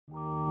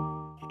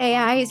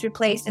AI is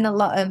replacing a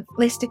lot of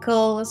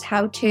listicles,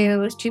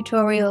 how-tos,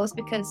 tutorials,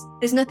 because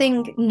there's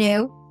nothing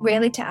new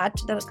really to add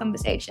to those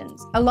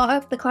conversations. A lot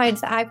of the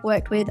clients that I've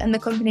worked with and the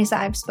companies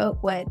that I've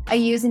spoke with are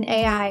using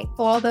AI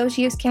for those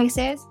use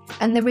cases,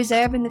 and they're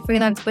reserving the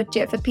freelance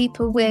budget for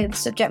people with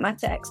subject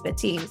matter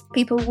expertise,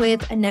 people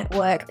with a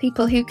network,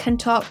 people who can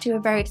talk to a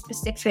very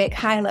specific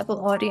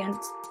high-level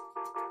audience.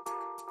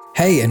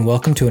 Hey, and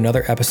welcome to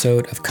another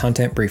episode of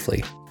Content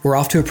Briefly. We're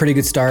off to a pretty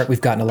good start.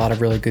 We've gotten a lot of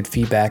really good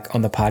feedback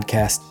on the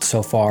podcast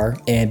so far.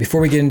 And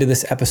before we get into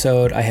this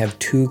episode, I have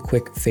two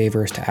quick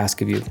favors to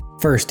ask of you.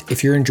 First,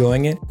 if you're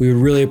enjoying it, we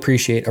would really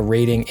appreciate a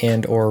rating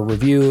and or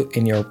review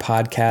in your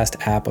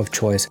podcast app of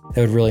choice.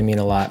 That would really mean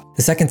a lot.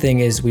 The second thing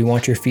is we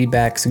want your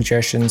feedback,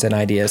 suggestions, and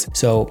ideas.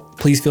 So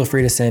please feel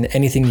free to send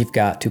anything you've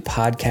got to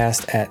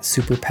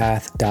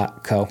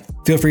podcast@superpath.co.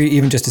 Feel free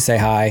even just to say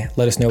hi,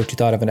 let us know what you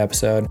thought of an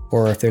episode,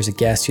 or if there's a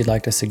guest you'd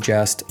like to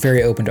suggest.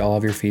 Very open to all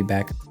of your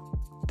feedback.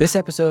 This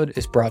episode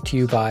is brought to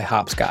you by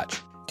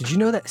Hopscotch. Did you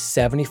know that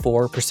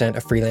 74%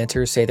 of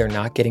freelancers say they're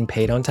not getting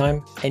paid on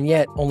time? And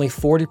yet only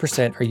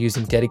 40% are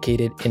using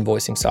dedicated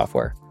invoicing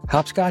software.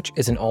 Hopscotch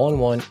is an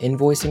all-in-one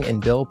invoicing and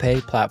bill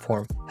pay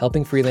platform,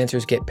 helping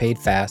freelancers get paid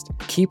fast,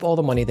 keep all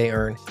the money they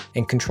earn,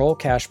 and control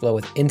cash flow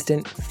with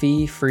instant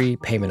fee-free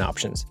payment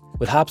options.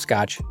 With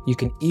Hopscotch, you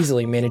can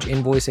easily manage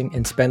invoicing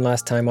and spend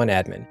less time on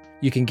admin.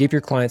 You can give your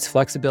clients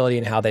flexibility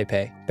in how they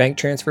pay, bank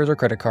transfers or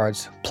credit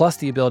cards, plus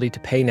the ability to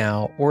pay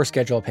now or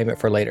schedule a payment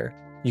for later.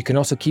 You can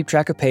also keep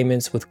track of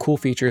payments with cool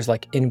features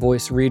like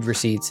invoice read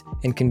receipts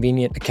and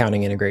convenient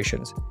accounting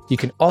integrations. You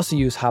can also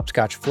use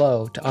Hopscotch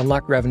Flow to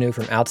unlock revenue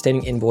from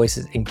outstanding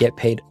invoices and get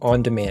paid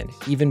on demand,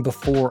 even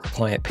before a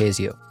client pays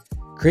you.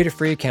 Create a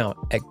free account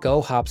at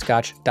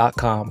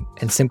gohopscotch.com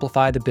and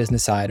simplify the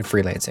business side of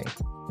freelancing.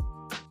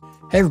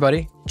 Hey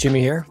everybody, Jimmy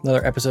here.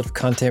 Another episode of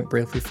Content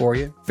Briefly for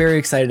you. Very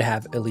excited to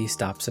have Elise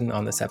Dopson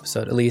on this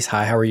episode. Elise,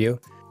 hi, how are you?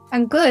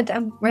 I'm good.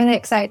 I'm really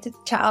excited to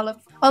chat all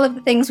of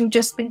the things we've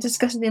just been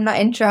discussing in that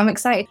intro. I'm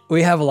excited.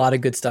 We have a lot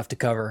of good stuff to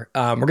cover.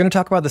 We're going to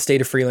talk about the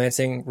state of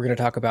freelancing. We're going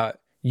to talk about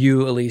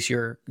you, Elise,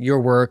 your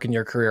work and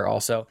your career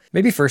also.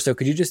 Maybe first though,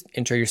 could you just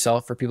intro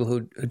yourself for people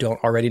who don't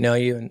already know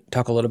you and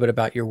talk a little bit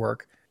about your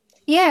work?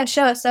 Yeah,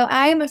 sure. So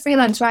I'm a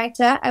freelance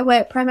writer. I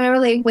work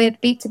primarily with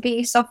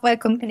B2B software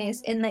companies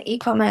in the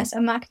e-commerce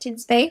and marketing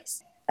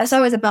space. That's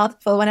always a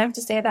mouthful when I have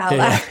to say that out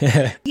loud.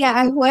 Yeah,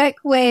 I work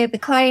with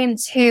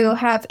clients who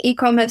have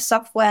e-commerce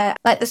software,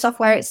 like the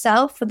software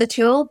itself for the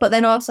tool, but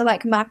then also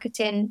like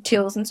marketing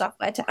tools and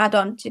software to add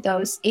on to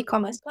those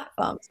e-commerce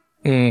platforms.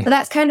 So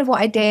that's kind of what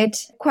I did.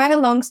 Quite a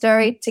long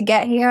story to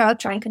get here. I'll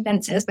try and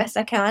condense it as best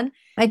I can.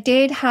 I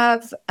did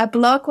have a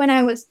blog when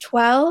I was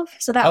 12.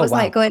 So that was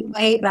like going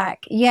way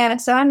back. Yeah.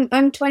 So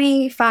I'm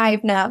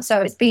 25 now.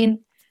 So it's been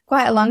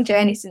quite a long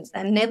journey since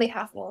then. Nearly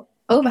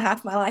over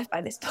half my life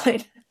by this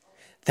point.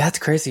 That's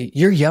crazy.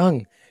 You're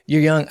young.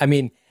 I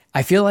mean,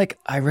 I feel like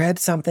I read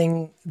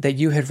something that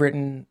you had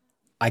written,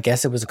 I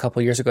guess it was a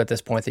couple years ago at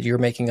this point, that you were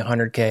making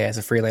 $100K as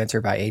a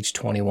freelancer by age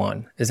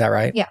 21. Is that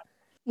right? Yeah.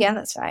 Yeah,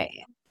 that's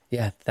right.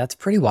 Yeah, that's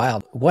pretty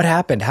wild. What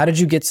happened? How did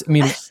you get, I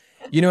mean,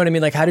 you know what I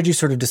mean? Like, how did you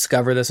sort of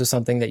discover this was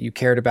something that you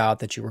cared about,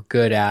 that you were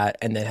good at?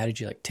 And then how did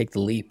you like take the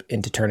leap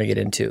into turning it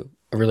into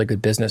a really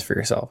good business for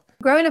yourself?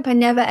 Growing up, I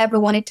never ever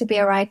wanted to be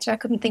a writer. I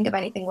couldn't think of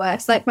anything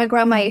worse. Like my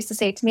grandma used to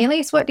say to me,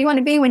 Elise, what do you want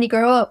to be when you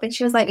grow up? And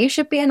she was like, you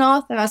should be an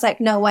author. I was like,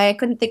 no way. I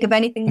couldn't think of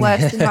anything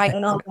worse than writing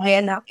an author.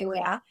 And now here we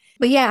are.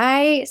 But yeah,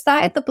 I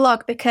started the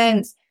blog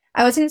because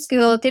I was in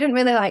school, didn't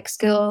really like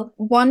school,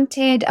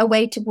 wanted a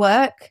way to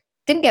work.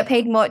 Didn't get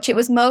paid much. It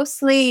was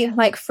mostly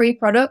like free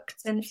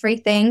products and free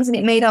things, and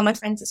it made all my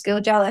friends at school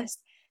jealous.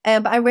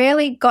 But I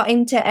really got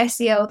into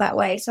SEO that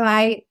way. So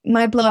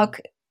my blog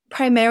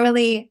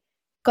primarily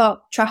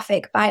got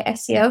traffic by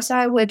SEO. So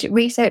I would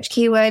research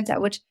keywords. I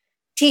would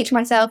teach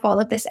myself all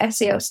of this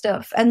SEO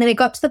stuff. And then it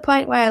got to the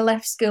point where I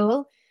left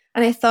school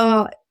and I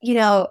thought,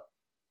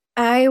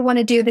 I want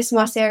to do this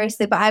more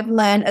seriously, but I've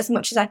learned as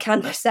much as I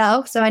can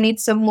myself. So I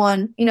need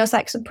someone, it's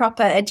like some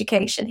proper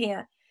education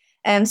here.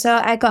 So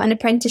I got an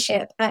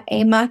apprenticeship at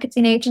a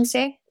marketing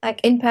agency,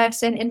 like in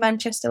person in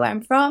Manchester, where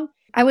I'm from.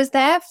 I was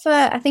there for,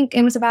 I think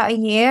it was about a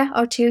year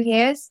or 2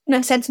 years. And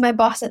I said to my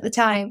boss at the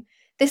time,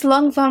 this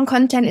long form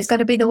content is got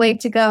to be the way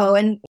to go.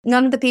 And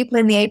none of the people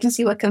in the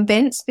agency were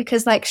convinced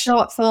because like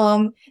short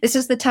form, this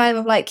was the time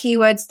of like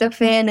keyword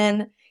stuffing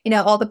and,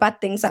 all the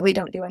bad things that we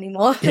don't do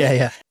anymore.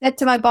 Yeah. I said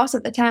to my boss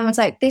at the time, I was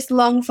like, this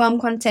long form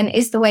content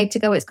is the way to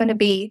go. It's going to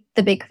be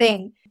the big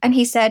thing. And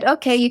he said,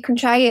 okay, you can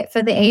try it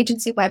for the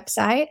agency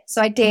website.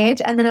 So I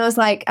did. And then I was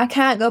like, I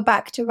can't go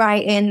back to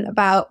writing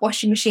about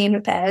washing machine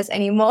repairs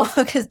anymore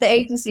because the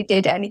agency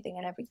did anything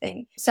and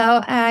everything.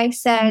 So I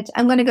said,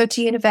 I'm going to go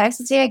to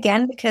university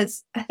again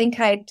because I think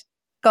I'd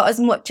got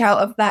as much out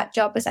of that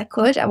job as I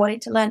could. I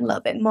wanted to learn a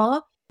little bit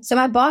more. So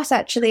my boss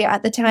actually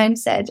at the time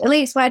said,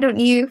 Elise, why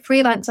don't you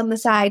freelance on the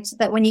side so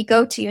that when you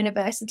go to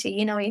university,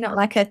 you're not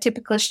like a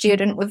typical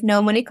student with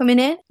no money coming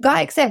in.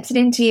 Got accepted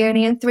into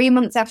uni, and 3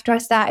 months after I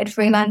started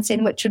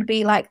freelancing, which would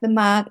be like the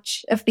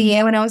March of the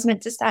year when I was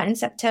meant to start in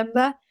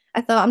September,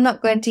 I thought, I'm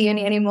not going to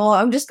uni anymore.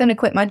 I'm just going to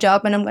quit my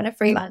job and I'm going to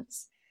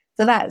freelance.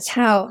 So that's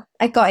how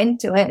I got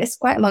into it. It's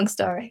quite a long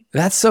story.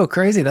 That's so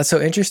crazy. That's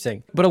so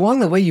interesting. But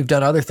along the way, you've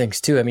done other things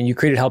too. I mean, you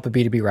created Help a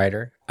B2B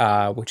Writer,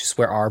 which is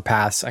where our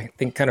paths, I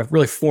think, kind of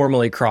really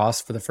formally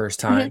crossed for the first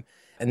time.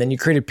 And then you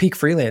created Peak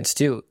Freelance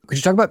too. Could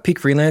you talk about Peak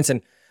Freelance?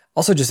 And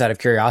also just out of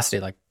curiosity,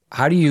 like,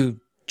 how do you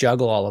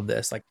juggle all of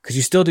this? Like, because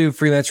you still do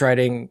freelance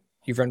writing,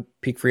 you've run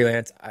Peak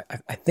Freelance.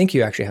 I think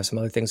you actually have some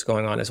other things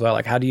going on as well.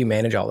 Like, how do you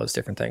manage all those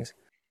different things?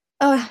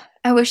 Oh,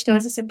 I wish there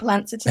was a simple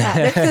answer to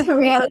that. The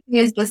reality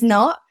is there's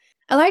not.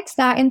 I like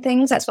starting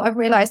things. That's what I've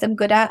realized I'm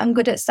good at. I'm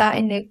good at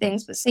starting new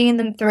things, but seeing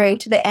them through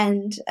to the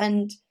end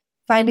and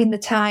finding the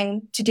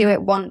time to do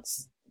it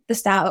once the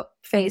startup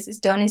phase is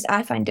done is,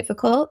 I find,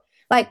 difficult.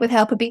 Like with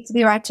Help a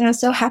B2B Writer, I'm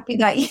so happy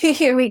that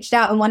you reached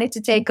out and wanted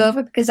to take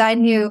over, because I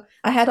knew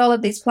I had all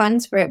of these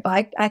plans for it,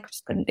 but I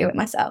just couldn't do it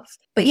myself.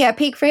 But yeah,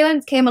 Peak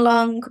Freelance came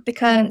along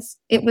because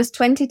it was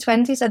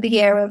 2020, so the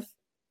year of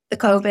the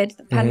COVID,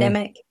 the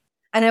pandemic.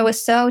 And I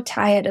was so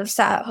tired of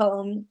sat at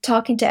home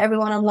talking to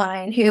everyone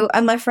online who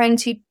are my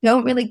friends who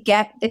don't really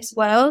get this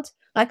world.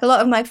 Like a lot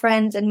of my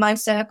friends in my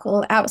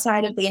circle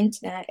outside of the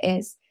internet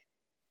is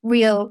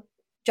real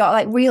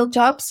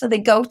jobs. So they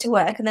go to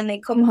work and then they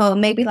come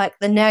home, maybe like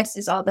the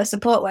nurses or the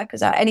support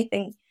workers or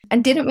anything,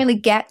 and didn't really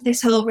get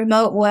this whole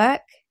remote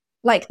work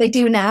like they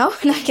do now.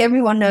 Like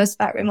everyone knows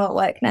about remote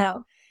work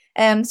now.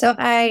 So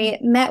I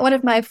met one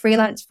of my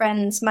freelance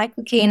friends,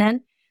 Michael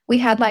Keenan. We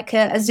had like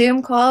a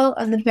Zoom call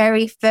on the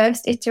very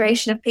first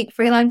iteration of Peak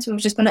Freelance. We were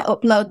just going to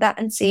upload that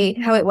and see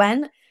how it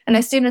went. And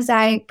as soon as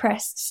I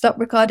pressed stop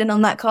recording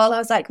on that call, I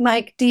was like,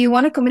 Mike, do you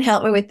want to come and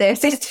help me with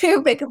this? It's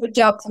too big of a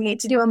job for me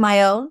to do on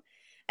my own.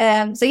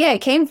 So yeah,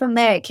 it came from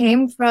there. It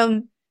came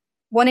from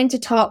wanting to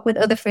talk with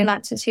other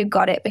freelancers who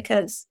got it,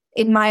 because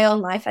in my own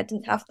life, I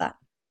didn't have that.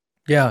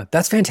 Yeah,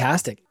 that's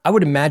fantastic. I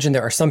would imagine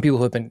there are some people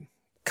who have been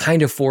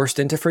kind of forced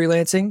into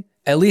freelancing,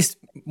 at least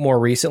more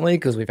recently,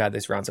 because we've had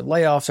these rounds of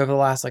layoffs over the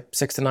last like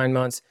 6 to 9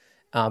 months.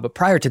 But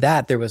prior to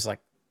that, there was like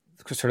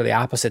sort of the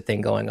opposite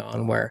thing going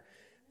on where,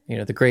 you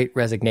know, the Great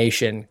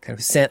Resignation kind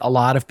of sent a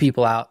lot of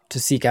people out to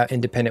seek out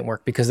independent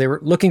work because they were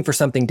looking for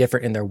something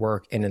different in their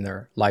work and in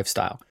their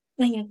lifestyle.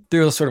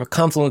 Through sort of a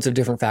confluence of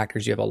different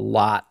factors, you have a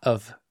lot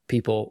of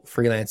people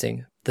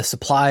freelancing. The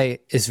supply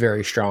is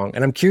very strong.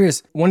 And I'm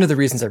curious, one of the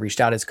reasons I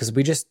reached out is because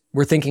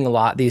we're thinking a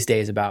lot these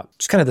days about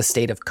just kind of the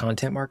state of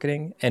content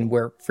marketing and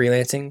where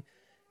freelancing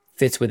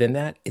fits within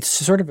that. It's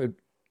sort of a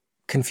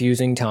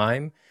confusing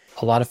time.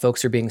 A lot of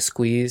folks are being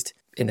squeezed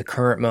in the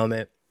current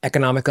moment.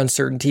 Economic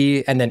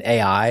uncertainty, and then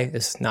AI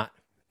is not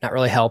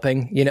really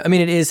helping. You know, I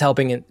mean, it is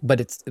helping, but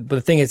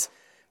the thing is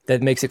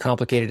that makes it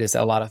complicated is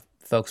a lot of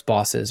folks,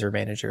 bosses or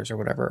managers or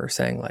whatever, are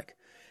saying like,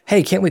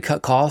 hey, can't we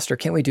cut cost, or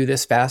can't we do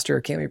this faster,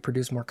 or can't we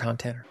produce more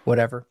content or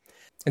whatever?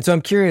 And so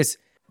I'm curious,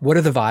 what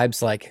are the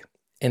vibes like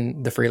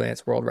in the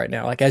freelance world right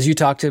now? Like as you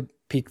talk to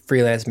Peak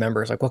Freelance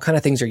members, like what kind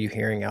of things are you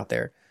hearing out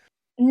there?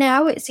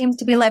 Now it seems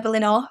to be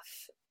leveling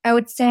off. I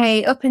would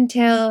say up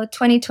until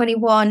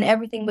 2021,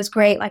 everything was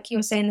great. Like you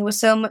were saying, there was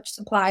so much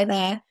supply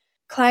there.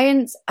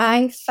 Clients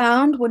I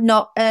found were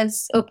not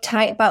as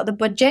uptight about the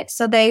budget,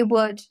 so they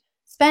would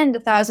spend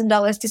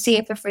 $1,000 to see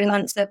if a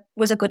freelancer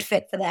was a good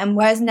fit for them,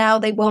 whereas now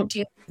they won't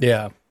do.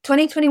 Yeah.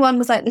 2021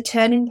 was like the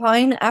turning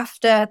point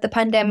after the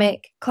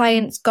pandemic.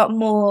 Clients got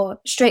more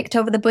strict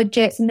over the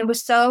budgets, and there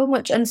was so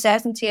much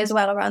uncertainty as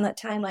well around that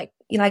time. Like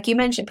you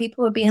mentioned,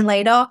 people were being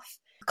laid off.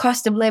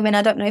 Cost of living,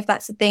 I don't know if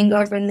that's a thing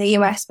over in the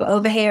US, but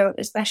over here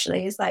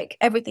especially is like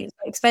everything's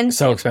expensive.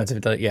 So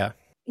expensive, yeah.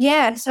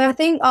 Yeah, so I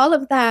think all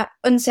of that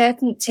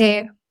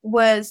uncertainty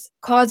was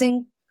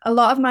causing a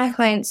lot of my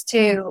clients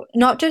to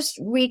not just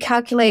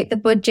recalculate the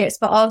budgets,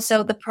 but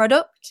also the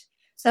product.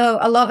 So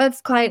a lot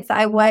of clients that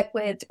I work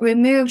with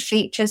removed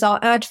features or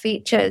add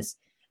features.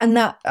 And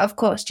that, of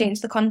course,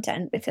 changed the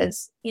content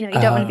because, you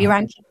don't want to be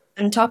ranking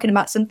and talking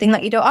about something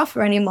that you don't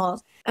offer anymore.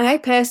 I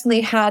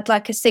personally had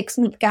like a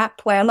 6-month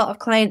gap where a lot of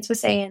clients were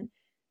saying,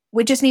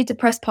 we just need to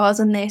press pause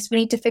on this. We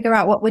need to figure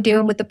out what we're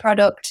doing with the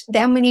product.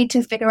 Then we need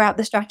to figure out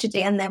the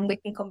strategy, and then we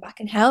can come back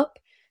and help.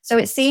 So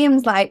it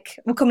seems like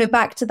we're coming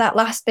back to that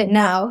last bit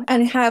now,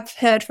 and have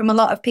heard from a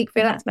lot of Peak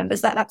Freelance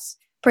members that that's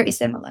pretty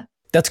similar.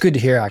 That's good to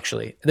hear,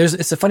 actually.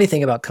 It's a funny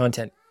thing about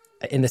content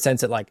in the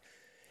sense that like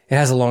it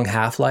has a long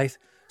half-life.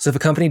 So if a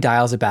company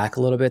dials it back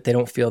a little bit, they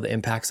don't feel the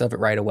impacts of it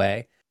right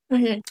away,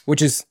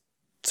 which is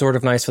sort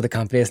of nice for the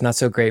company. It's not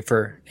so great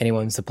for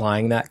anyone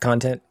supplying that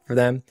content for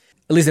them.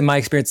 At least in my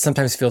experience,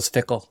 sometimes feels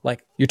fickle.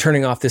 Like you're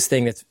turning off this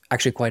thing that's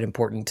actually quite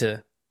important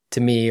to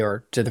me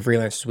or to the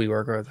freelancers we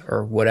work with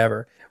or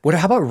whatever.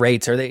 How about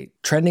rates? Are they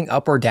trending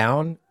up or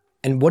down?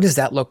 And what does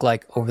that look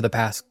like over the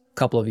past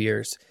couple of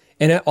years?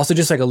 And also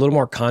just like a little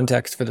more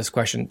context for this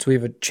question. So we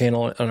have a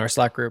channel on our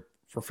Slack group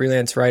for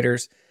freelance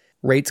writers.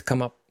 Rates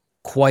come up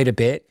quite a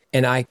bit.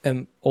 And I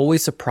am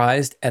always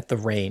surprised at the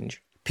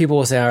range. People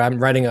will say, I'm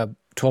writing a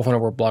 1,200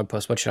 word blog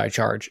post. What should I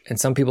charge? And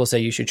some people say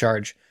you should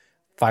charge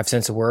 5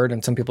 cents a word.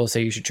 And some people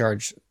say you should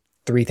charge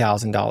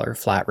 $3,000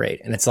 flat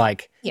rate. And it's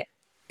like,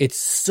 it's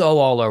so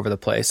all over the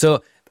place.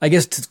 So I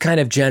guess to kind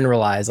of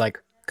generalize, like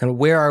kind of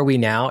where are we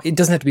now? It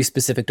doesn't have to be a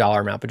specific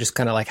dollar amount, but just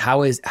kind of like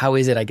how is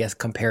it, I guess,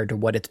 compared to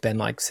what it's been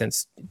like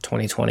since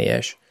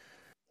 2020-ish?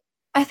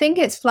 I think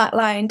it's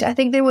flatlined. I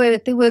think they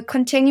were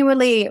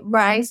continually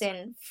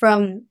rising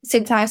from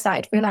since I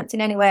started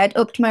freelancing anyway. I'd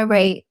upped my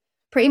rate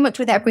pretty much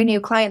with every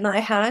new client that I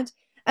had.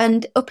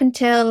 And up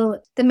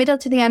until the middle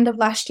to the end of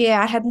last year,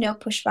 I had no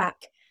pushback.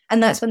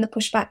 And that's when the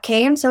pushback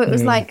came. So it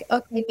was like,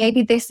 okay,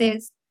 maybe this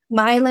is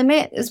my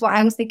limit, is what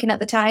I was thinking at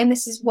the time.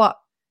 This is what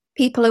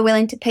people are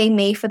willing to pay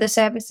me for the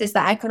services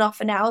that I can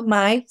offer now at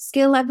my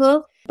skill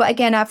level. But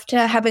again,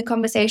 after having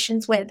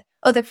conversations with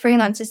other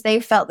freelancers, they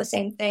felt the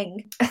same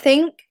thing. I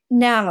think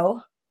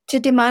now to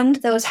demand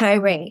those high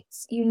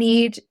rates, you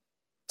need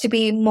to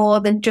be more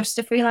than just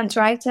a freelance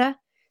writer.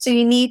 So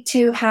you need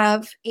to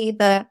have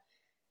either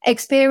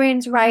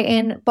experience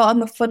writing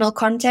bottom of funnel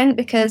content,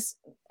 because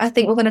I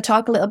think we're going to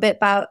talk a little bit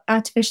about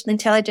artificial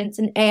intelligence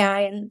and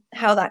AI and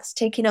how that's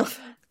taking up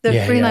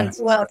the freelance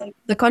world,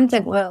 the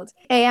content world.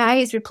 AI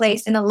is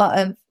replacing a lot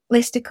of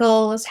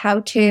listicles,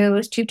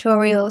 how-tos,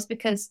 tutorials,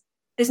 because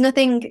there's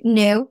nothing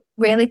new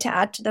really to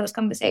add to those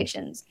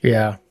conversations.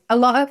 Yeah. A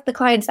lot of the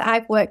clients that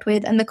I've worked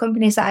with and the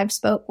companies that I've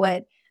spoke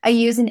with are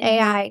using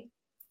AI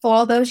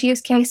for those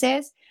use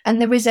cases, and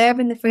they're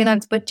reserving the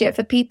freelance budget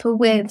for people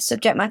with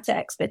subject matter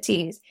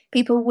expertise,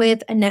 people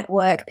with a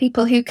network,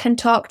 people who can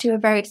talk to a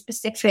very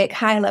specific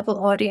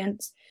high-level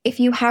audience. If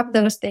you have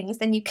those things,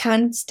 then you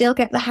can still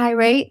get the high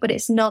rate, but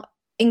it's not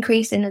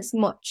increasing as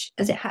much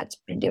as it had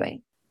been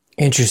doing.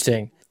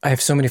 Interesting. I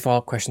have so many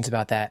follow-up questions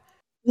about that.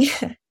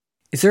 Yeah.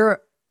 Is there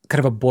kind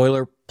of a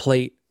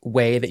boilerplate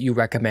way that you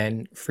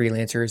recommend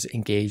freelancers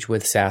engage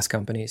with SaaS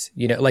companies?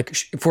 You know, like,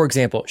 for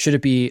example, should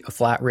it be a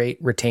flat rate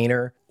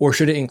retainer, or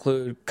should it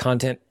include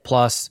content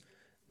plus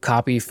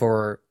copy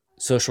for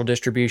social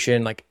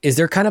distribution? Like, is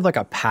there kind of like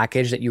a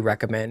package that you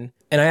recommend?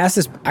 And I ask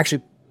this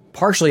actually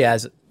partially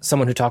as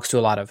someone who talks to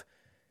a lot of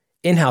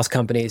in-house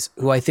companies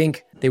who I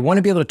think they want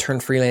to be able to turn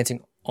freelancing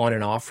on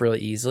and off really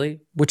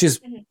easily, which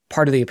is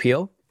part of the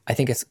appeal. I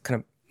think it's kind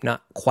of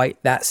not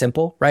quite that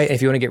simple, right?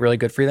 If you want to get really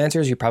good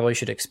freelancers, you probably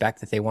should expect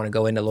that they want to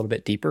go in a little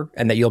bit deeper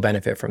and that you'll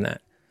benefit from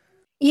that.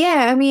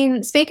 Yeah, I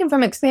mean, speaking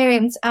from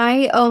experience,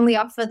 I only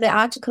offer the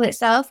article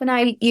itself and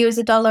I use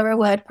 $1 a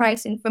word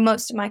pricing for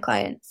most of my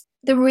clients.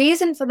 The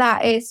reason for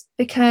that is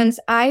because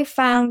I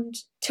found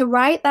to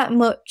write that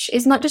much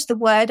is not just the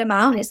word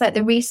amount, it's like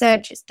the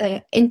research, it's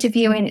the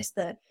interviewing, it's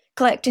the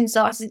collecting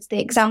sources, it's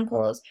the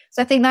examples.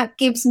 So I think that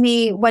gives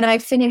me, when I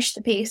finish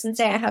the piece and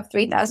say I have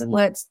 3,000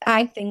 words,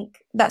 I think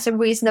that's a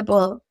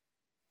reasonable,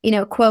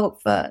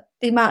 quote for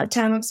the amount of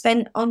time I've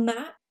spent on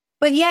that.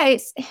 But yeah,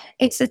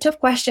 it's a tough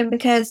question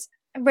because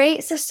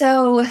rates are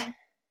so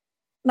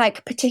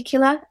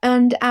particular,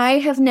 and I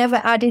have never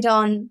added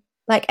on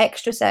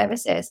extra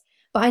services.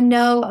 But I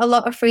know a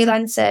lot of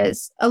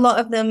freelancers, a lot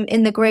of them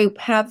in the group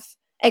have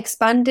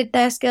expanded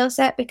their skill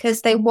set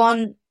because they've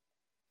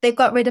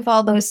got rid of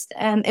all those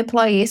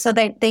employees. So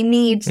they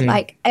need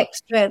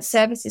extra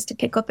services to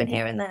pick up in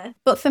here and there.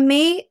 But for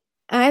me,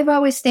 I've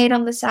always stayed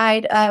on the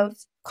side of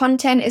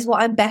content is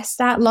what I'm best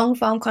at. Long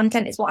form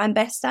content is what I'm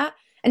best at.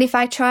 And if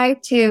I try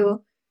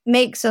to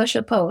make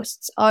social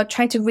posts or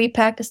try to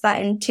repurpose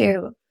that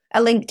into a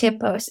LinkedIn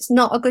post, it's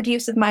not a good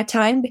use of my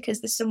time because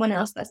there's someone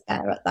else that's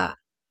better at that.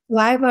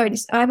 Well,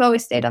 I've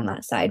always stayed on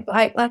that side.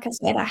 But like I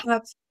said, I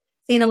have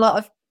seen a lot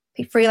of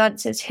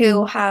freelancers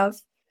who have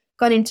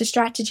gone into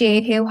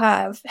strategy, who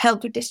have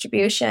helped with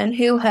distribution,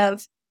 who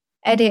have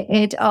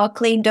edited or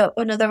cleaned up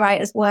another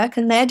writer's work,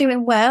 and they're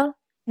doing well.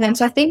 And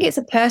so I think it's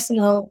a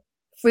personal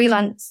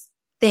freelance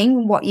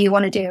thing, what you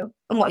want to do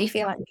and what you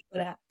feel like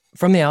you're good at.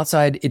 From the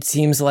outside, it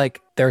seems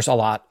like there's a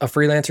lot of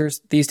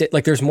freelancers these days.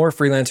 Like there's more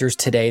freelancers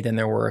today than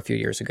there were a few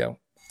years ago.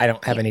 I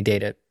don't have any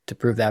data to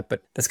prove that,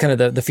 but that's kind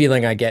of the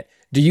feeling I get.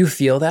 Do you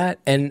feel that?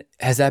 And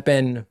has that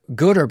been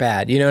good or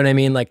bad? You know what I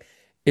mean? Like,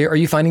 are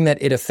you finding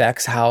that it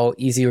affects how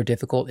easy or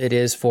difficult it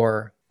is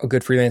for a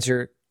good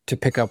freelancer to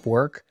pick up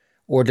work?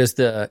 Or does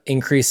the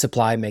increased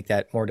supply make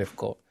that more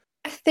difficult?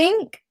 I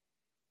think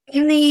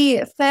in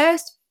the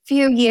first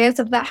few years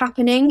of that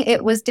happening,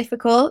 it was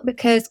difficult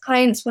because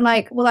clients were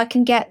like, well, I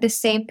can get this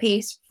same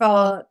piece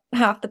for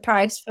half the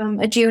price from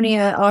a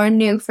junior or a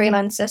new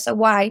freelancer. So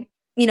why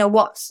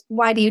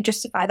do you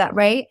justify that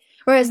rate?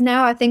 Whereas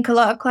now I think a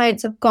lot of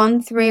clients have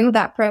gone through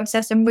that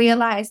process and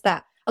realized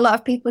that a lot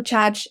of people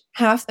charge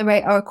half the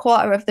rate or a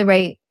quarter of the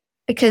rate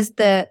because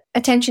the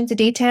attention to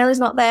detail is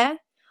not there,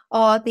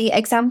 or the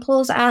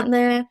examples aren't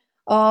there,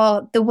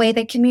 or the way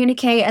they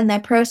communicate and their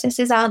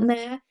processes aren't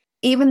there.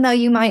 Even though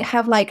you might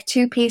have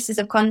two pieces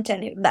of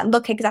content that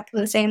look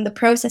exactly the same, the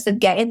process of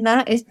getting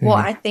that is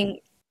what I think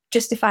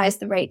justifies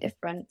the rate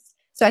difference.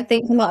 So I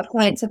think a lot of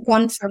clients have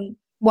gone from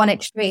one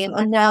extreme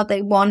and now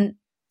they want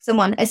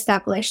someone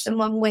established,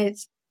 someone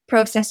with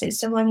processes,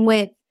 someone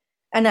with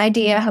an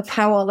idea of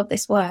how all of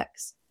this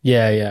works.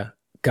 Yeah.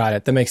 Got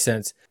it. That makes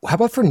sense. How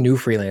about for new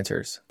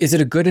freelancers? Is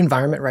it a good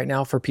environment right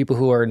now for people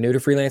who are new to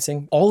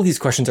freelancing? All of these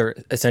questions are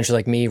essentially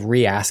like me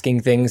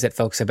re-asking things that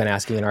folks have been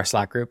asking in our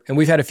Slack group. And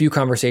we've had a few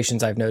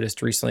conversations I've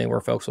noticed recently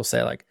where folks will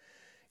say like,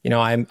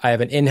 I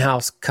have an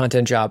in-house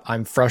content job.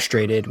 I'm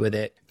frustrated with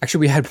it. Actually,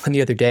 we had one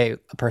the other day.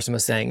 A person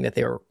was saying that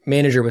their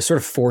manager was sort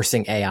of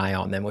forcing AI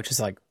on them, which is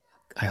like,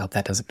 I hope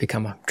that doesn't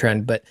become a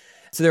trend. But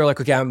so they were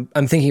like, okay,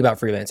 I'm thinking about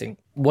freelancing.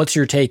 What's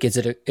your take? Is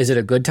it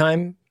a good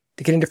time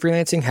to get into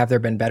freelancing? Have there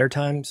been better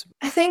times?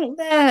 I think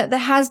there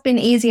has been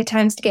easier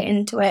times to get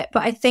into it,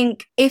 but I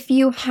think if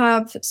you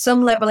have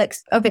some level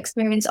of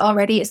experience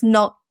already, it's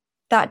not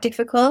that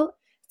difficult.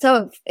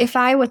 So if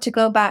I were to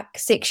go back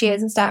 6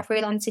 years and start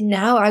freelancing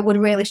now, I would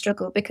really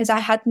struggle because I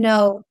had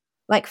no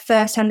like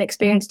first-hand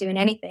experience doing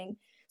anything.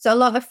 So a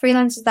lot of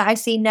freelancers that I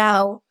see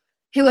now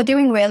who are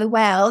doing really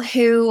well,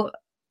 who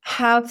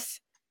have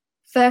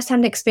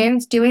first-hand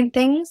experience doing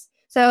things.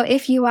 So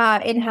if you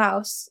are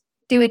in-house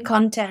doing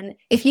content,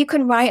 if you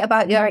can write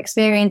about your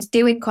experience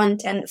doing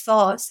content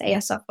for, say,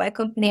 a software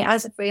company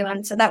as a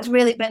freelancer, that's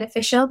really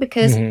beneficial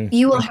because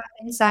you will have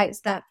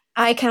insights that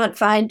I can't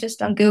find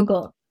just on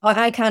Google, or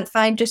I can't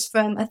find just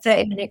from a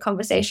 30-minute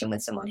conversation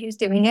with someone who's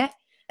doing it.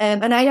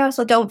 And I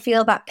also don't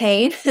feel that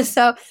pain.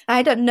 So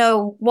I don't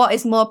know what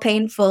is more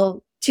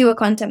painful to a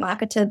content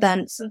marketer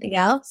than something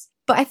else.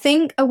 But I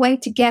think a way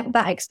to get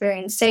that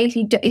experience, say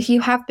if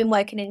you have been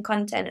working in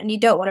content and you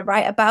don't want to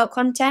write about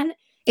content,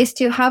 is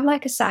to have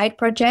like a side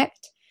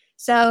project.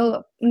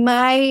 So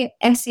my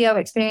SEO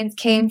experience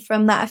came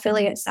from that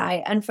affiliate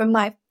site and from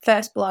my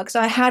first blog. So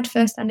I had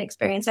first-hand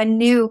experience. I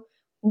knew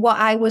what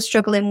I was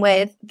struggling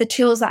with, the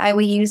tools that I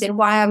was using,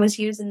 why I was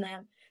using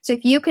them. So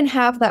if you can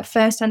have that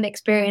first-hand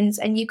experience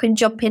and you can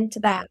jump into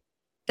that,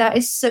 that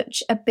is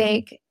such a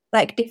big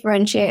like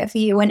differentiator for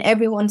you when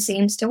everyone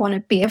seems to want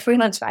to be a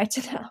freelance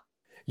writer now.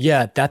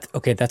 Yeah,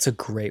 that's a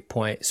great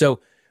point.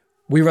 So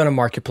we run a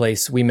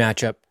marketplace. We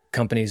match up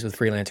companies with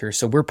freelancers.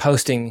 So we're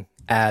posting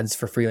ads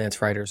for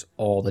freelance writers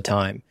all the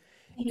time.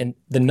 And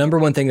the number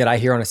one thing that I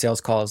hear on a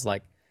sales call is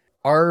like,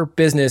 our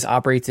business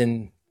operates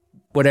in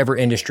whatever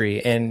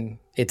industry and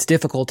it's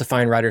difficult to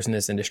find writers in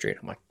this industry. And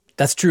I'm like,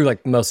 that's true,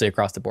 like mostly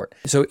across the board.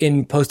 So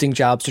in posting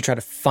jobs to try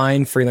to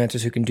find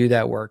freelancers who can do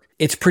that work,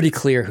 it's pretty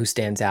clear who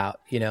stands out.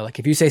 Like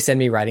if you say, send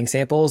me writing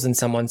samples and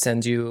someone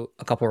sends you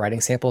a couple of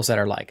writing samples that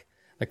are like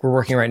we're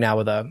working right now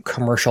with a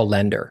commercial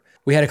lender.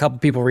 We had a couple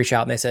of people reach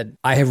out and they said,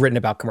 I have written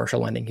about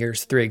commercial lending.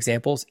 Here's 3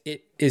 examples.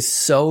 It is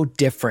so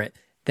different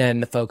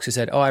than the folks who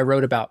said, oh, I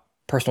wrote about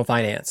personal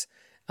finance.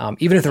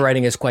 Even if the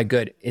writing is quite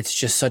good, it's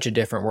just such a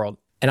different world.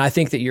 And I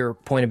think that your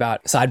point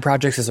about side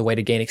projects as a way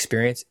to gain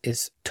experience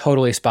is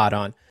totally spot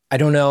on. I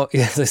don't know,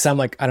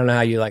 I don't know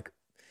how you like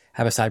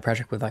have a side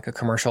project with like a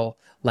commercial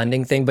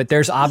lending thing, but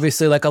there's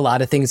obviously like a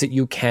lot of things that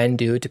you can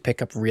do to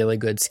pick up really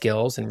good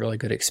skills and really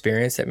good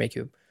experience that make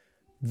you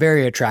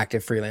very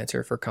attractive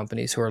freelancer for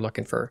companies who are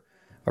looking for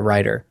a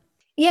writer.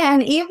 Yeah,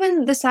 and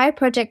even the side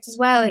project as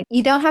well.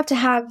 You don't have to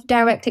have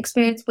direct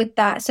experience with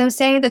that. So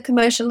say the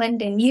commercial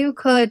lending, you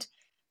could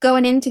go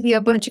and interview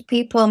a bunch of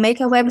people, make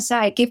a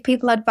website, give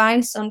people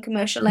advice on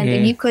commercial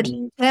lending. You could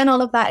turn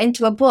all of that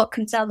into a book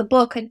and sell the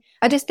book. And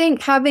I just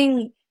think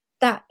having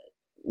that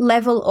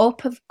level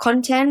up of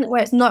content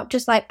where it's not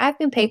just like, I've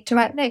been paid to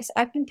write this,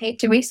 I've been paid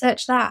to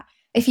research that.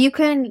 If you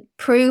can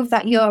prove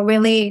that you're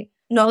really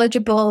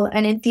knowledgeable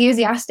and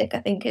enthusiastic, I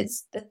think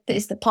is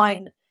the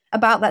point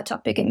about that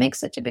topic. It makes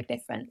such a big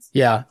difference.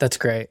 Yeah, that's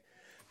great.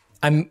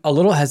 I'm a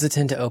little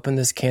hesitant to open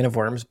this can of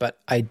worms, but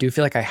I do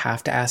feel like I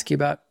have to ask you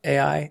about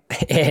AI.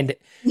 And,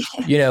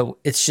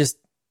 it's just,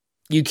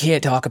 you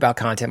can't talk about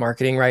content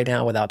marketing right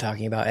now without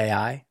talking about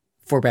AI,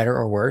 for better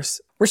or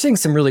worse. We're seeing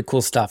some really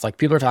cool stuff. Like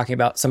people are talking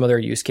about some of their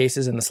use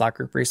cases in the Slack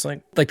group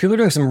recently. Like people are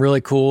doing some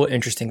really cool,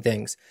 interesting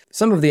things.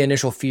 Some of the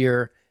initial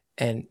fear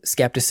and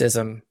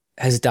skepticism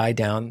has died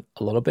down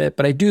a little bit,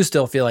 but I do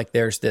still feel like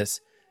there's this,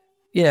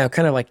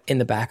 kind of like in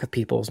the back of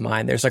people's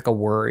mind, there's like a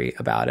worry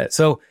about it.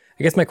 So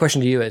I guess my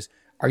question to you is,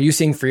 are you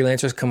seeing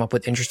freelancers come up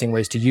with interesting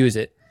ways to use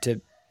it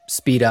to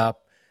speed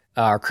up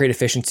or create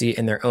efficiency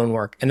in their own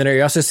work? And then are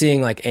you also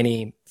seeing like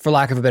any, for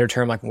lack of a better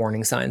term, like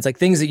warning signs, like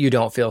things that you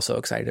don't feel so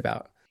excited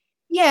about?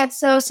 Yeah,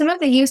 so some of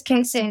the use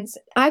cases,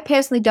 I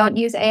personally don't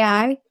use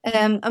AI.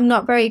 I'm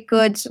not very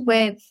good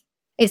with,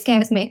 it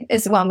scares me,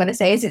 is what I'm going to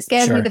say, is it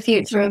scares me the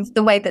future of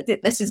the way that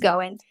this is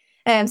going.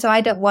 So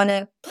I don't want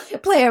to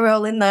play a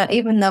role in that,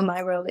 even though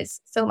my role is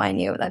so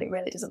minute that it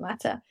really doesn't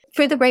matter.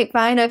 Through the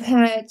grapevine, I've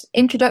heard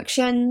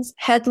introductions,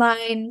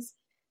 headlines,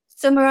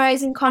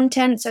 summarizing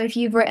content. So if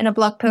you've written a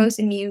blog post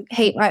and you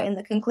hate writing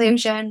the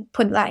conclusion,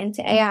 put that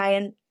into AI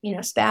and,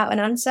 spit out an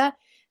answer.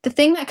 The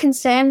thing that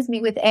concerns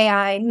me with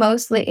AI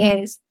mostly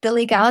is the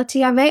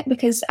legality of it,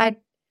 because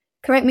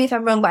correct me if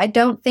I'm wrong, but I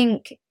don't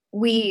think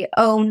we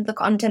own the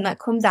content that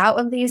comes out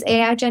of these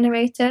AI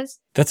generators.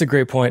 That's a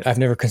great point. I've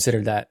never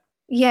considered that.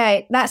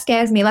 Yeah, that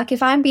scares me. Like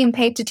if I'm being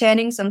paid to turn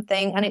in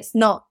something and it's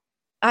not,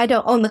 I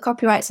don't own the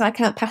copyright, so I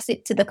can't pass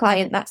it to the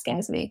client, that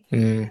scares me.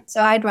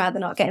 So I'd rather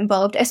not get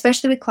involved,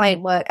 especially with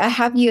client work. I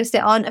have used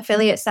it on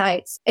affiliate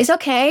sites. It's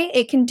okay.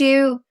 It can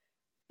do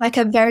like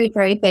a very,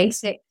 very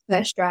basic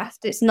first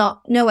draft. It's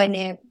not nowhere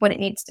near what it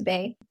needs to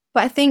be.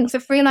 But I think for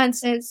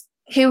freelancers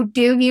who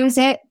do use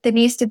it, there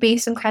needs to be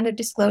some kind of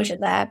disclosure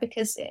there,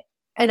 because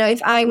I know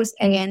if I was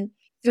paying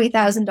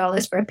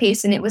 $3,000 for a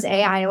piece and it was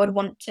AI, I would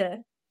want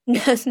to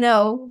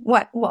know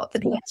what the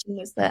connection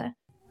was there.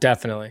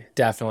 Definitely.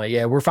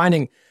 Yeah. We're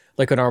finding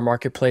like in our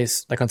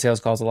marketplace, like on sales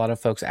calls, a lot of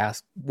folks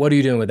ask, what are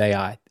you doing with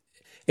AI?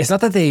 It's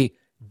not that they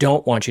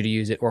don't want you to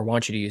use it or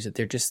want you to use it.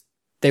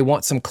 They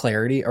want some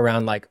clarity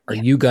around like, are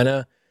you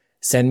gonna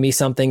send me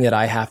something that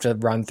I have to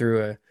run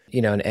through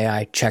an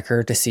AI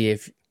checker to see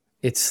if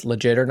it's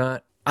legit or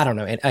not? I don't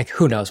know. And like,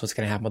 who knows what's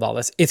going to happen with all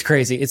this? It's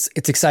crazy. It's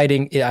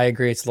exciting. I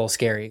agree. It's a little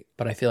scary,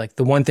 but I feel like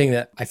the one thing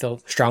that I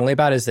feel strongly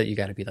about is that you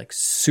got to be like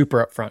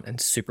super upfront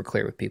and super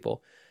clear with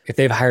people. If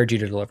they've hired you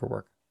to deliver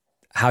work,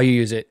 how you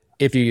use it,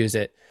 if you use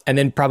it, and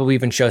then probably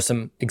even show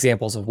some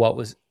examples of what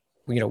was,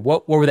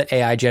 what were the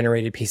AI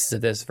generated pieces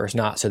of this versus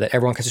not, so that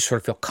everyone can just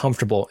sort of feel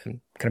comfortable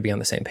and kind of be on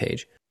the same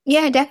page.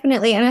 Yeah,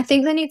 definitely. And I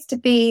think there needs to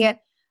be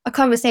a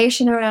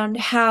conversation around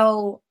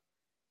how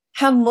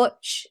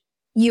much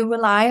you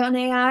rely on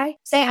AI.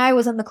 Say I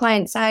was on the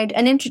client side,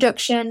 an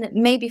introduction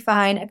may be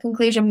fine, a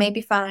conclusion may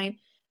be fine,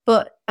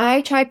 but I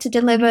tried to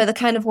deliver the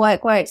kind of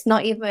work where it's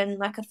not even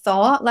like a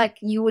thought, like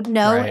you would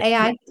know Right.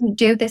 AI can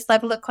do this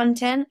level of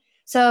content.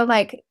 So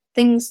like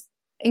things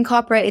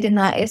incorporated in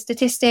that is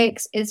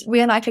statistics, is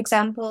real life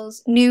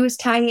examples, news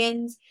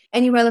tie-ins,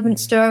 any relevant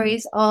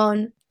stories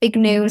on big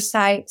news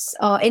sites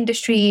or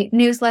industry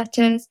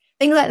newsletters.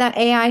 Things like that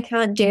AI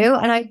can't do.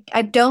 And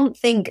I don't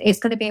think it's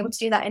going to be able to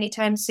do that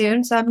anytime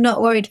soon. So I'm not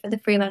worried for the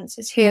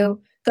freelancers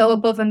who go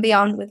above and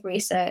beyond with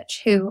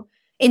research, who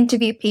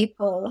interview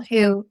people,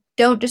 who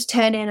don't just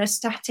turn in a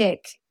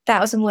static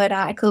 1,000-word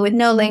article with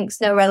no links,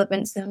 no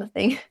relevance, no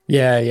nothing.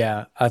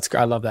 Yeah.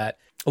 I love that.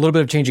 A little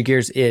bit of change of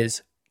gears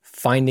is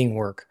finding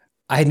work.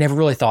 I had never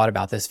really thought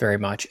about this very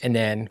much. And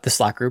then the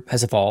Slack group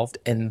has evolved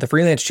and the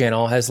freelance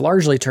channel has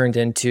largely turned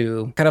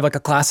into kind of like a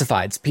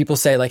classifieds. People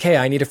say like, hey,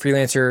 I need a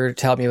freelancer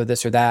to help me with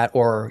this or that.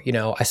 Or,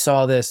 I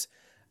saw this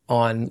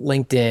on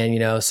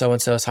LinkedIn,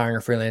 so-and-so is hiring a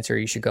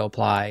freelancer, you should go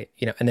apply,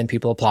 and then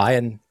people apply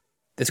and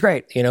it's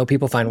great.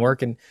 People find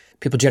work and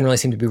people generally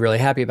seem to be really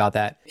happy about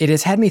that. It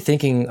has had me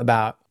thinking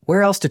about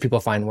where else do people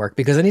find work?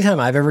 Because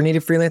anytime I've ever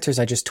needed freelancers,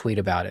 I just tweet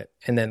about it.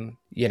 And then,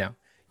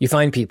 you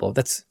find people.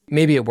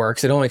 Maybe it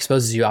works. It only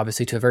exposes you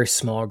obviously to a very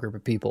small group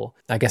of people,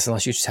 I guess,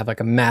 unless you just have like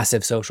a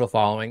massive social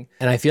following.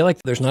 And I feel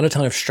like there's not a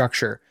ton of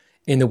structure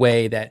in the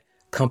way that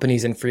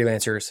companies and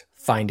freelancers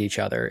find each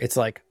other. It's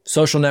like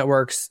social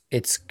networks,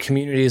 it's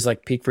communities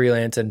like Peak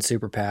Freelance and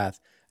Superpath.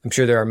 I'm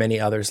sure there are many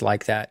others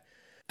like that.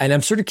 And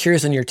I'm sort of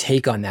curious on your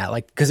take on that,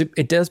 like, because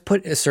it does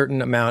put a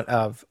certain amount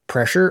of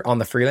pressure on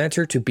the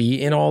freelancer to be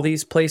in all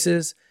these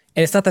places.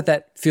 And it's not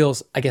that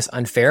feels, I guess,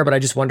 unfair, but I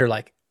just wonder,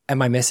 like,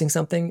 am I missing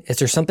something? Is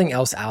there something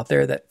else out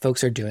there that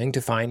folks are doing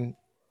to find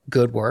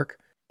good work?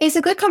 It's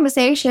a good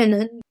conversation.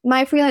 And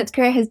my freelance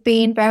career has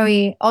been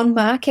very on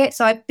market.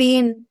 So I've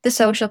been the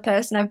social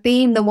person. I've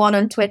been the one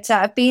on Twitter.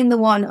 I've been the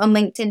one on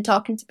LinkedIn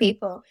talking to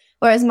people.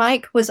 Whereas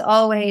Mike was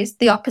always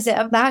the opposite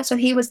of that. So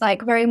he was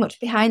like very much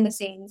behind the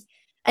scenes.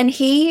 And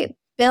he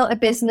built a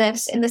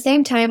business in the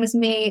same time as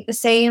me, the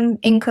same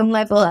income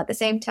level at the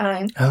same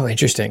time. Oh,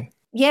 interesting.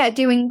 Yeah,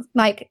 doing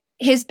like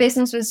his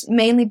business was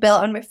mainly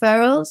built on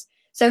referrals.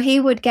 So he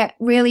would get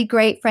really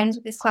great friends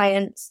with his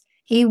clients.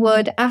 He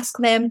would ask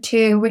them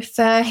to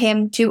refer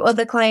him to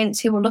other clients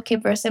who were looking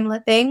for a similar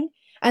thing.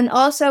 And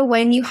also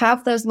when you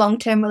have those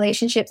long-term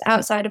relationships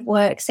outside of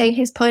work, say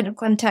his point of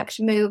contact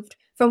moved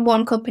from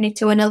one company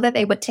to another,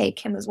 they would take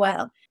him as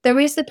well. There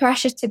is the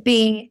pressure to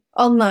be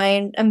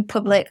online and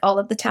public all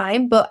of the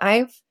time, but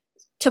I've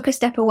took a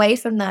step away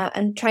from that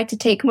and tried to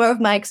take more of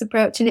Mike's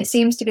approach, and it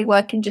seems to be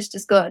working just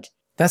as good.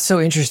 That's so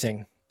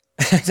interesting.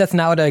 That's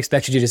not what I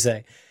expected you to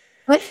say.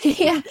 But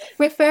yeah,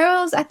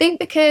 referrals, I think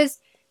because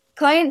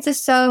clients are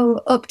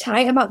so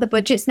uptight about the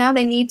budgets now,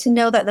 they need to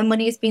know that the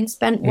money is being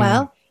spent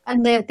well.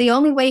 And the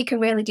only way you can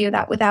really do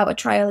that without a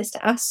trial is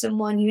to ask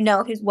someone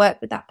who's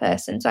worked with that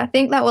person. So I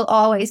think that will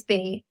always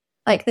be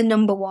like the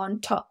number one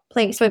top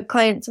place for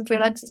clients and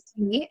freelancers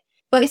to meet.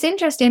 But it's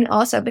interesting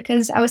also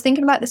because I was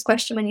thinking about this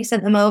question when you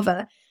sent them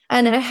over,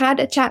 and I had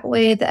a chat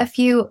with a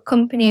few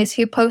companies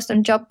who post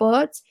on job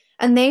boards,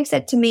 and they've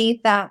said to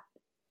me that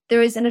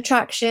there is an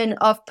attraction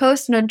of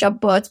posting on job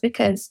boards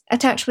because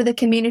attached with the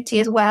community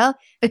as well,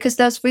 because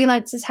those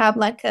freelancers have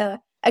like a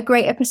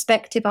greater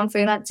perspective on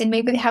freelancing.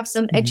 Maybe they have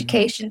some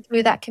education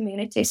through that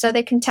community, so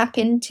they can tap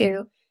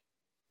into,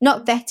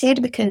 not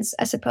vetted, because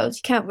I suppose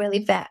you can't really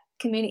vet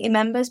community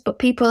members, but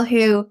people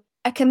who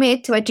are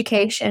committed to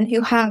education,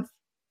 who have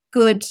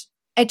good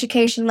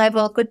education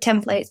level, good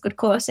templates, good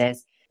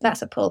courses.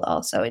 That's a pull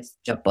also. It's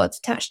job boards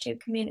attached to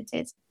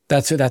communities.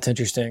 That's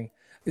interesting.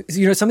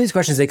 Some of these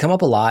questions, they come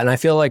up a lot, and I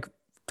feel like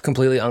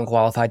completely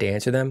unqualified to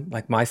answer them.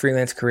 Like my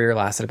freelance career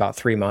lasted about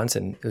 3 months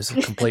and it was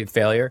a complete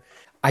failure.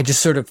 I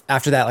just sort of,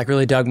 after that, like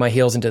really dug my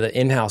heels into the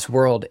in-house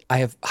world. I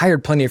have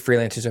hired plenty of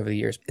freelancers over the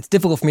years. It's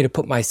difficult for me to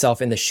put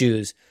myself in the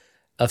shoes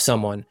of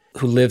someone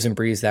who lives and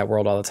breathes that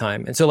world all the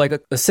time. And so like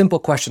a simple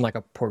question like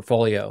a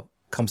portfolio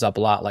comes up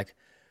a lot. Like,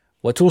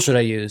 what tool should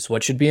I use?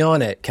 What should be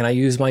on it? Can I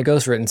use my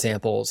ghostwritten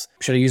samples?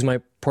 Should I use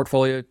my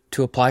portfolio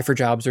to apply for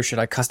jobs, or should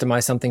I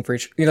customize something for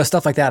each,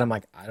 stuff like that. I'm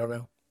like, I don't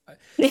know.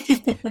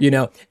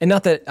 And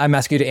not that I'm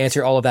asking you to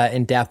answer all of that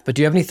in depth, but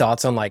do you have any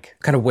thoughts on like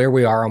kind of where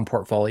we are on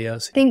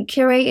portfolios? I think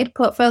curated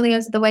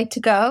portfolios are the way to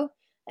go.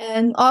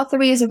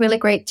 Author is a really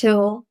great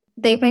tool.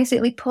 They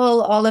basically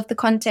pull all of the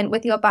content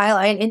with your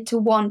byline into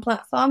one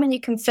platform, and you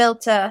can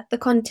filter the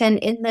content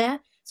in there.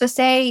 So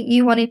say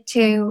you wanted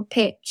to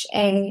pitch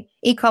a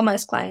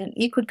e-commerce client,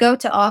 you could go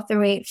to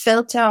Author,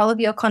 filter all of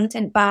your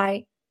content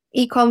by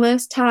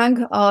e-commerce tag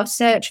or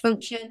search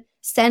function,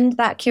 send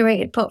that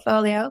curated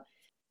portfolio.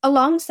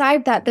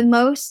 Alongside that,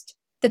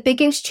 the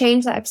biggest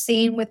change that I've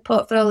seen with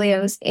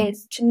portfolios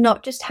is to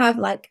not just have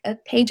like a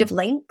page of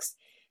links,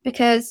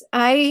 because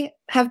I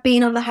have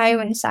been on the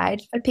hiring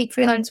side. At Peak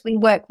Freelance, we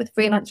work with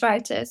freelance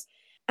writers.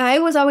 I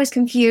was always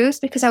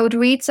confused because I would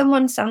read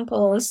someone's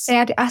samples, say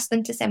I'd ask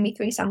them to send me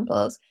 3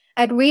 samples.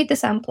 I'd read the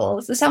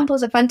samples. The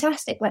samples are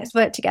fantastic. Let's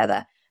work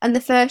together. And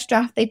the first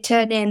draft they'd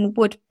turn in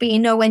would be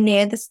nowhere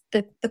near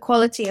the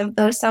quality of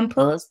those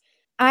samples.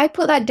 I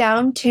put that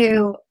down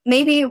to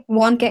maybe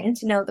one, getting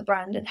to know the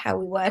brand and how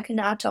we work and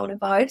our tone of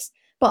voice,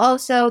 but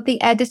also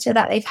the editor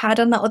that they've had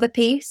on that other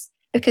piece.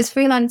 Because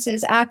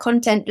freelancers, our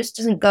content just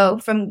doesn't go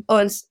from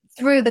us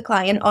through the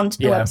client onto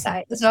the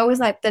website. There's always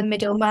like the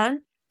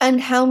middleman and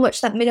how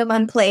much that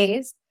middleman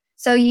plays.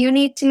 So you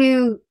need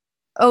to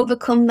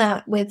overcome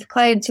that with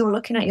clients who are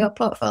looking at your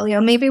portfolio,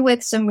 maybe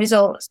with some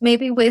results,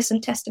 maybe with some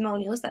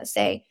testimonials that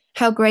say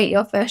how great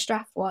your first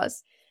draft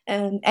was.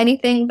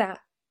 Anything that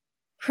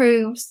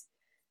proves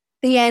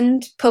the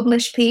end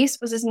published piece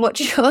was as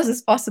much yours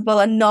as possible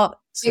and not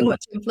too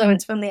much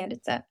influence from the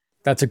editor.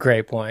 That's a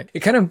great point.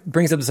 It kind of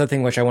brings up this other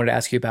thing which I wanted to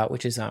ask you about,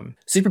 which is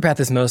Superpath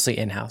is mostly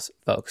in-house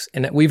folks.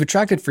 And we've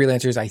attracted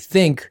freelancers, I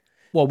think,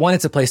 well, one,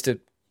 it's a place to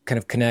kind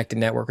of connect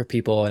and network with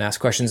people and ask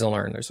questions and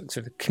learn. There's sort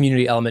of a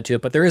community element to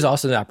it, but there is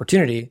also the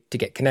opportunity to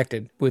get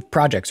connected with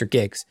projects or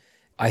gigs.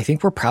 I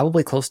think we're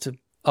probably close to,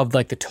 of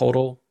like the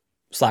total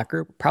Slack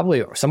group,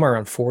 probably somewhere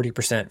around 40%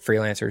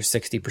 freelancers,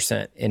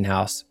 60%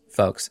 in-house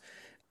folks.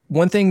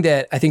 One thing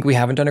that I think we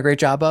haven't done a great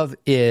job of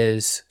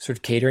is sort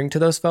of catering to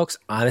those folks.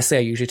 Honestly,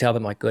 I usually tell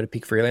them like, go to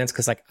Peak Freelance,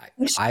 because like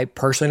I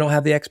personally don't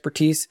have the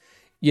expertise,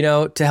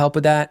 to help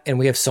with that. And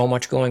we have so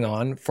much going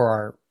on for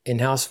our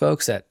in-house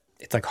folks that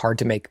it's like hard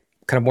to make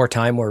kind of more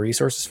time, more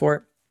resources for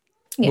it.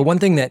 Yeah. But one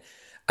thing that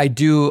I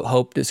do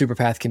hope that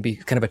Superpath can be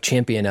kind of a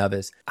champion of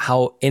is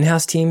how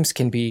in-house teams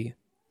can be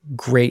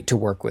great to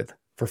work with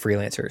for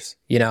freelancers.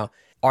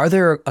 Are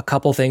there a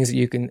couple things that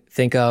you can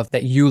think of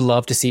that you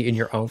love to see in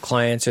your own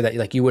clients, or that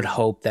like you would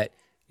hope that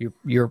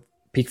your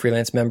Peak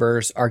Freelance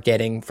members are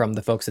getting from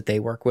the folks that they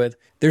work with?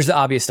 There's the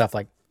obvious stuff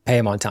like pay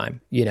them on time,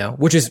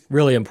 which is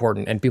really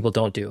important and people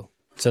don't do.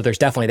 So there's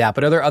definitely that.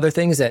 But are there other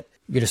things that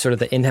sort of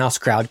the in-house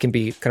crowd can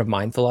be kind of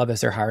mindful of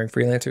as they're hiring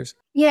freelancers?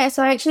 Yeah,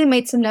 so I actually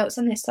made some notes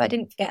on this so I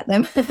didn't forget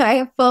them. I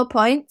have 4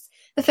 points.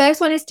 The first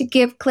one is to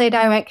give clear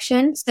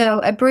direction. So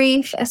a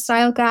brief, a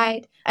style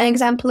guide, an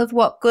example of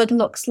what good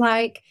looks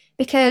like.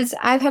 Because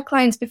I've had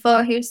clients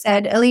before who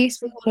said,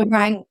 Elise, we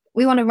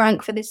want to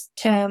rank for this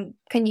term.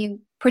 Can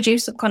you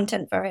produce some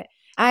content for it?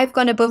 I've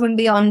gone above and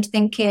beyond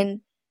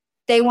thinking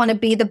they want to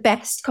be the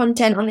best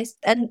content on this.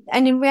 And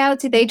in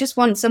reality, they just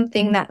want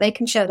something that they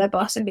can show their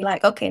boss and be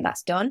like, okay,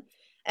 that's done.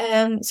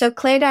 So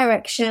clear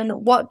direction.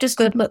 What does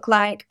good look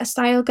like? A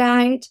style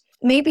guide,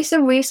 maybe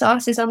some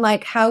resources on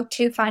like how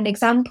to find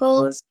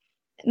examples,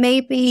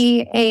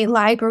 maybe a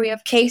library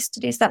of case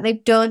studies that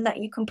they've done that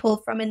you can pull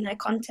from in their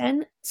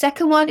content.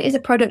 Second one is a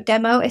product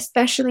demo,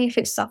 especially if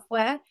it's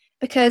software,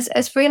 because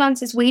as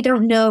freelancers, we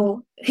don't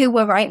know who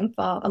we're writing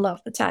for a lot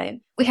of the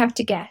time. We have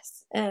to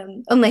guess,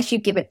 unless you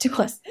give it to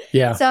us.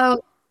 Yeah.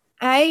 So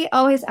I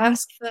always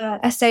ask for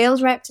a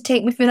sales rep to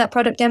take me through that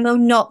product demo,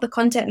 not the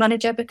content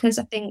manager, because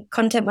I think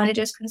content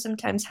managers can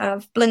sometimes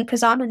have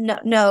blinkers on and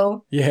not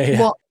know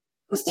what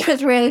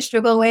customers really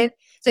struggle with.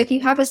 So if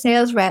you have a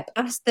sales rep,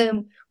 ask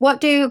them,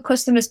 what do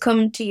customers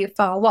come to you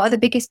for? What are the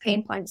biggest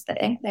pain points that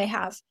they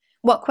have?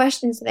 What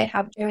questions do they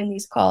have during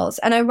these calls?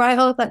 And I write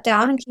all of that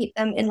down and keep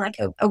them in like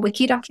a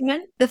wiki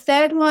document. The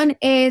third one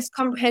is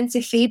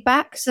comprehensive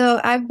feedback.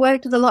 So I've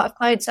worked with a lot of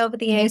clients over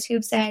the years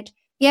who've said,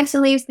 yes,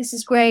 Elise, this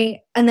is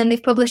great. And then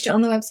they've published it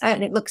on the website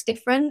and it looks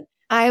different.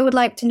 I would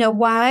like to know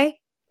why.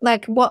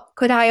 Like, what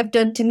could I have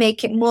done to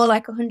make it more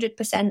like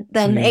 100%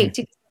 than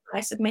 80% I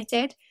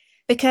submitted?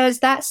 Because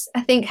that's,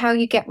 I think, how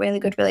you get really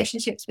good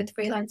relationships with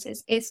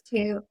freelancers, is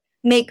to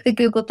make the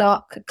Google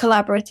Doc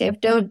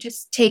collaborative. Don't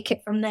just take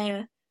it from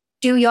there.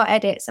 Do your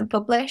edits and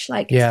publish.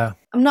 I'm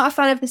not a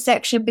fan of the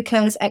section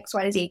because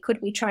XYZ.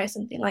 Could we try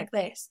something like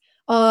this?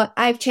 Or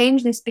I've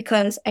changed this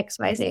because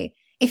XYZ.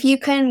 If you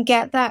can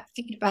get that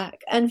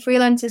feedback, and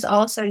freelancers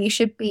also, you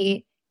should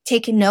be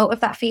taking note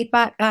of that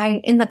feedback.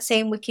 In that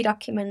same wiki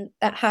document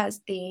that has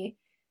the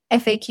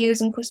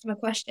FAQs and customer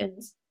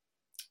questions,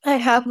 I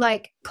have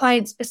like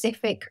client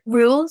specific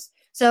rules.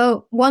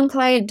 So one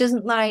client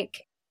doesn't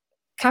like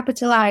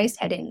capitalized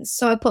headings.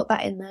 So I put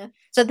that in there.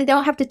 So they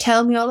don't have to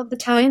tell me all of the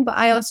time, but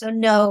I also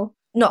know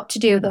not to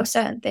do those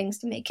certain things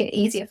to make it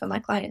easier for my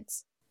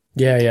clients.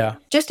 Yeah.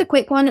 Just a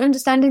quick one,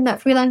 understanding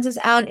that freelancers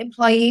aren't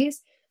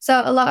employees.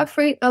 So a lot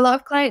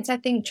of clients, I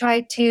think,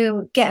 try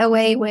to get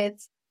away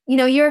with,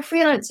 you're a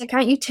freelancer,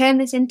 can't you turn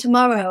this in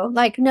tomorrow?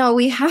 Like, no,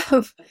 we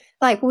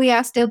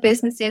are still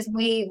businesses.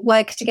 We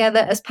work together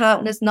as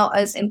partners, not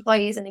as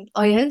employees and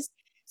employers.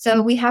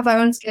 So we have our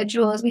own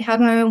schedules, we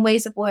have our own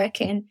ways of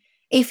working.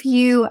 If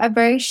you are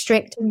very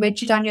strict and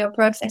rigid on your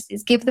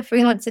processes, give the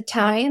freelancer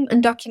time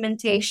and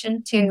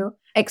documentation to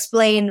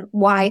explain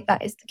why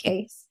that is the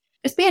case.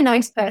 Just be a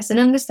nice person.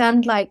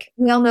 Understand,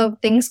 we all know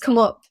things come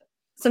up.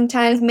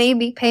 Sometimes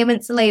maybe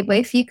payments are late, but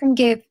if you can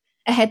give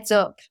a heads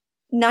up,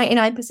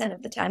 99%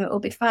 of the time it will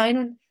be fine,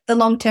 and the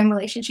long-term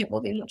relationship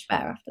will be much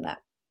better after that.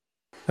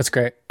 That's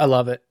great. I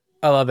love it.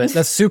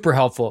 That's super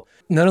helpful.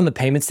 Note on the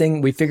payments thing,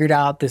 we figured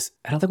out this,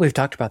 I don't think we've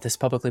talked about this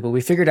publicly, but we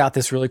figured out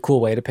this really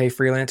cool way to pay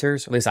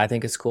freelancers, at least I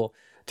think it's cool,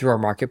 through our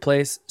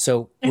marketplace.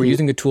 So we're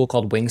using a tool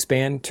called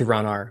Wingspan to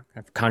run our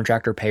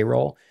contractor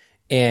payroll.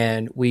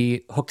 And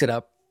we hooked it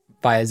up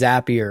via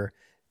Zapier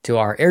to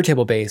our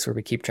Airtable base where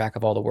we keep track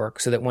of all the work,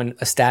 so that when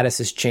a status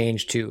is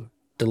changed to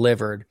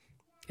delivered,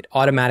 it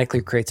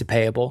automatically creates a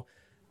payable,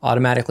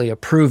 automatically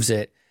approves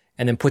it,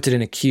 and then puts it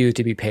in a queue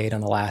to be paid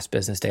on the last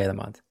business day of the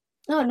month.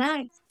 Oh,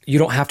 nice. You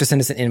don't have to send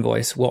us an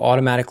invoice. We'll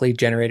automatically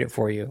generate it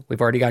for you.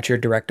 We've already got your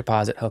direct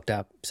deposit hooked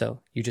up.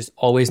 So you just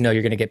always know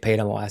you're going to get paid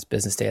on the last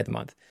business day of the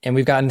month. And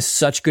we've gotten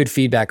such good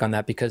feedback on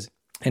that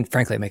and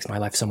frankly, it makes my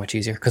life so much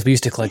easier because we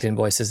used to collect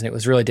invoices and it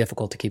was really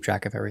difficult to keep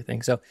track of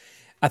everything. So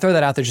I throw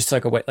that out there just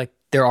like a way,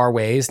 there are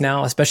ways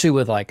now, especially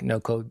with no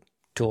code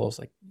tools,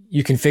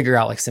 you can figure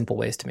out simple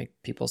ways to make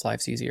people's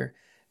lives easier.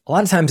 A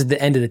lot of times at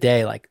the end of the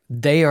day,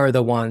 they are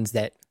the ones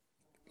that,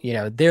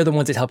 they're the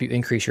ones that help you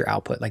increase your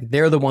output.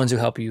 They're the ones who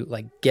help you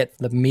get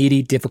the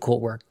meaty,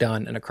 difficult work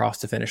done and across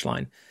the finish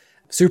line.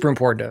 Super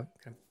important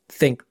to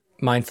think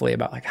mindfully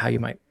about how you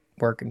might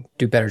work and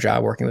do a better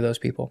job working with those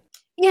people.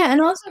 Yeah,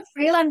 and also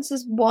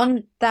freelancers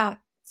want that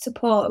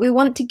support. We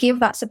want to give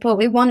that support.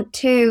 We want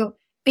to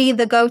be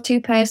the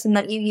go-to person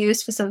that you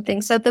use for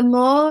something. So the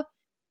more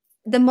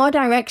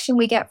direction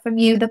we get from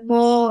you, the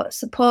more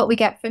support we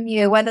get from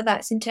you, whether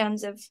that's in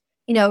terms of,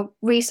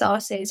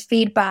 resources,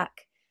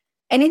 feedback,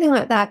 anything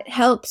like that,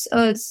 helps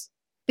us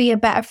be a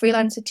better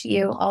freelancer to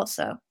you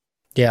also.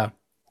 Yeah,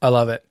 I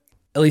love it.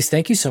 Elise,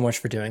 thank you so much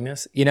for doing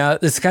this.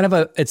 It's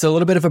it's a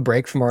little bit of a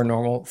break from our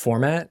normal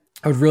format.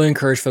 I would really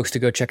encourage folks to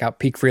go check out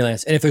Peak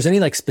Freelance. And if there's any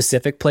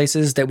specific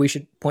places that we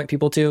should point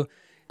people to,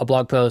 a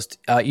blog post,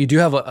 you do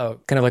have a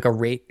kind of a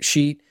rate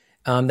sheet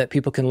that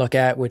people can look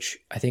at, which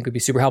I think would be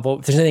super helpful.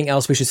 If there's anything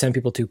else we should send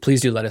people to,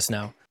 please do let us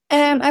know.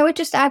 I would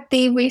just add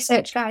the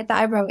research guide that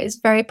I wrote is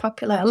very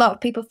popular. A lot of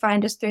people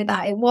find us through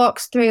that. It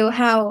walks through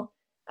how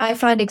I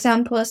find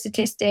example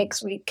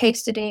statistics,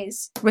 case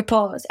studies,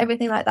 reports,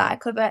 everything like that I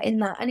cover in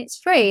that. And it's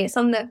free. It's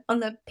on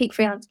the Peak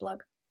Freelance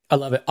blog. I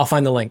love it. I'll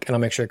find the link and I'll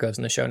make sure it goes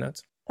in the show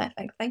notes.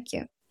 Perfect. Thank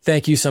you.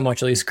 Thank you so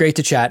much, Elise. Great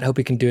to chat. Hope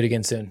we can do it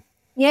again soon.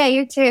 Yeah,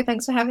 you too.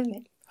 Thanks for having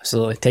me.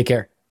 Absolutely. Take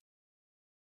care.